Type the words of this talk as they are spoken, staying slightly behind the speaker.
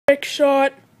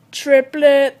Shot,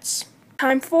 triplets.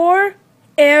 Time for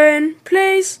Aaron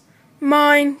Plays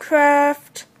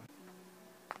Minecraft.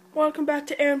 Welcome back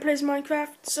to Aaron Plays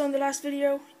Minecraft. So in the last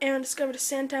video, Aaron discovered a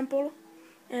sand temple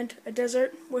and a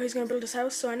desert where he's going to build his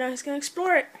house. So now he's going to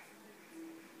explore it.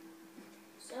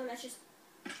 So let's just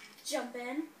jump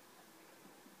in.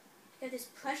 Get this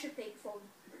pressure plate before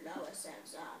we blow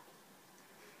ourselves up.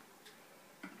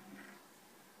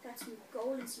 Got some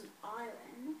gold and some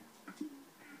iron.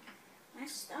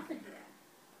 Nice stuff in here.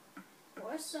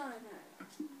 Horse armor.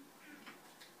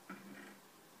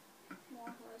 More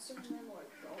horse armor, more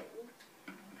gold.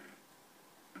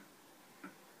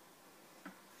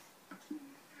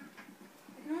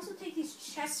 I can also take these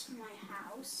chests from my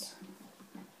house.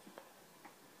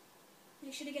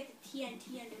 Make sure to get the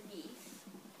TNT underneath.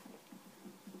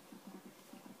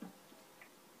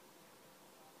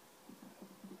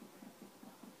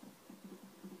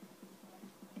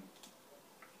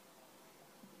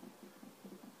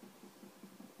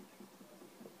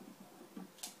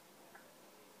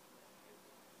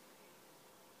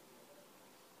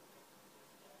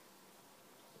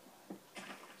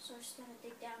 So I'm just gonna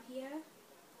dig down here,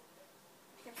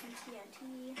 get some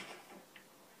TNT.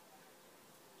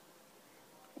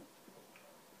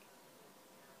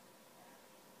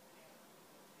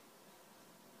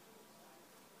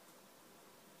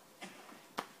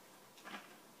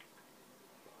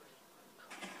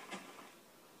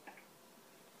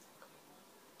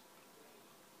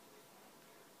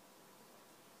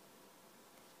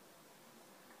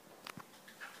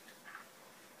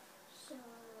 So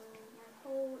my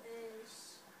hole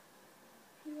is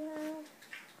here.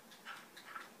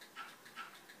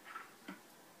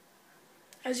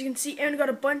 As you can see, Aaron got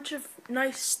a bunch of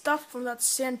nice stuff from that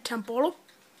sand temple.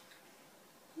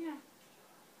 Yeah.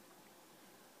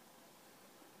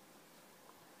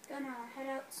 Gonna head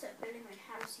out, start building my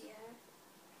house here.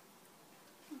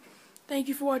 Thank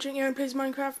you for watching Aaron Plays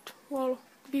Minecraft. We'll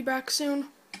be back soon.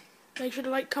 Make sure to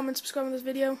like, comment, subscribe on this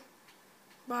video.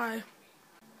 Bye.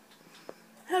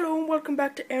 Hello and welcome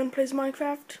back to Aaron Plays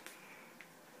Minecraft.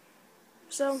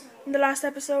 So, in the last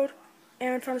episode,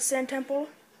 Aaron found a sand temple.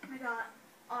 I got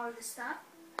all of this stuff.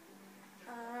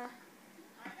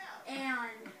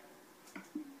 And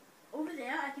over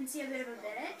there I can see a bit of a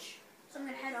village. So I'm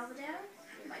gonna head over there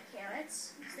with my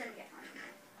carrots instead of get hungry.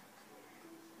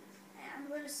 And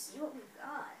we're gonna see what we've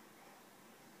got.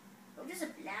 Oh, there's a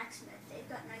blacksmith. They've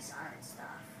got nice iron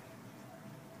stuff.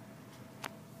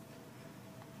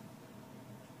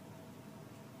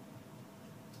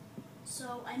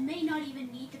 So I may not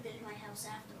even need to build my house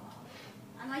after all.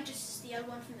 I might just steal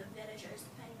one from the villagers,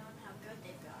 depending on how good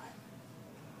they've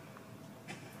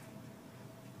got.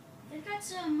 They've got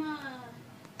some,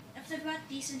 if they've got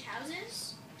decent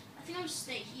houses, I think I'll just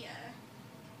stay here.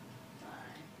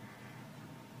 But,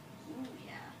 ooh,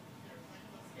 yeah.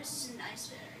 This is a nice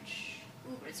village.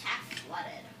 Ooh, but it's half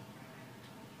flooded.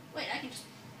 Wait, I can just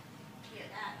clear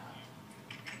that up.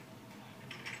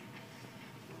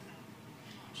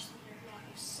 Just need a block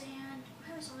of sand.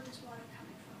 Where is all this water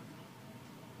coming from?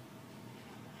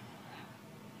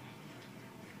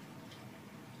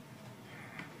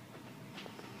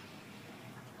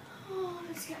 Oh,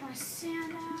 let's get my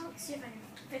sand out, see if I can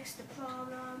fix the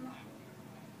problem.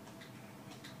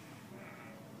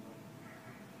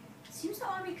 It seems to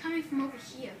all be coming from over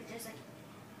here, but there's like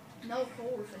no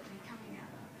hole for it to be coming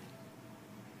out of.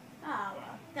 Ah,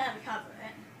 well, that'll cover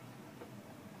it.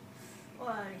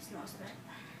 Or at least most of it.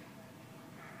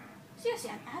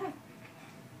 Seriously, I'm out of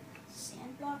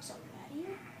sand blocks already?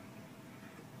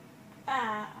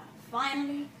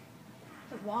 Finally,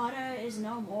 the water is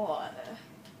no more.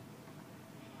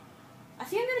 I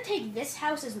think I'm going to take this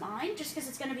house as mine, just because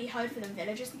it's going to be hard for the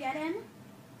villagers to get in.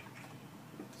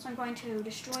 So I'm going to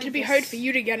destroy this. It'd be hard for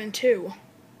you to get in too.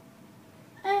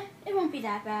 It won't be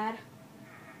that bad.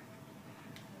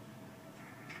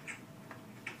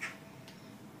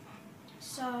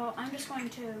 So I'm just going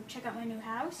to check out my new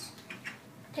house.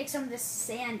 Take some of this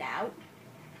sand out.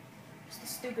 Because the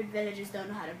stupid villagers don't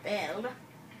know how to build.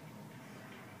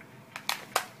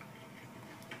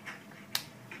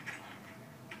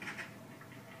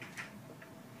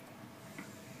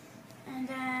 And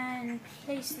then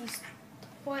place these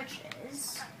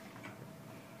torches.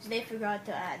 Because they forgot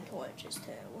to add torches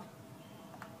too.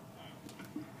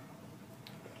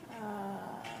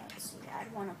 Let's see,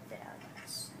 add one up there.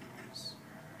 That's nice.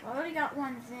 I already got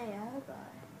one there, but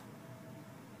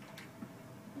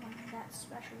one in that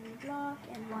special block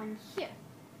and one here.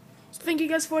 So thank you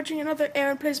guys for watching another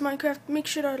Aaron Plays Minecraft. Make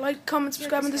sure to like, comment,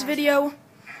 subscribe on this video.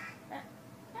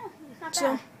 No, it's not bad.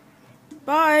 So,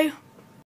 bye.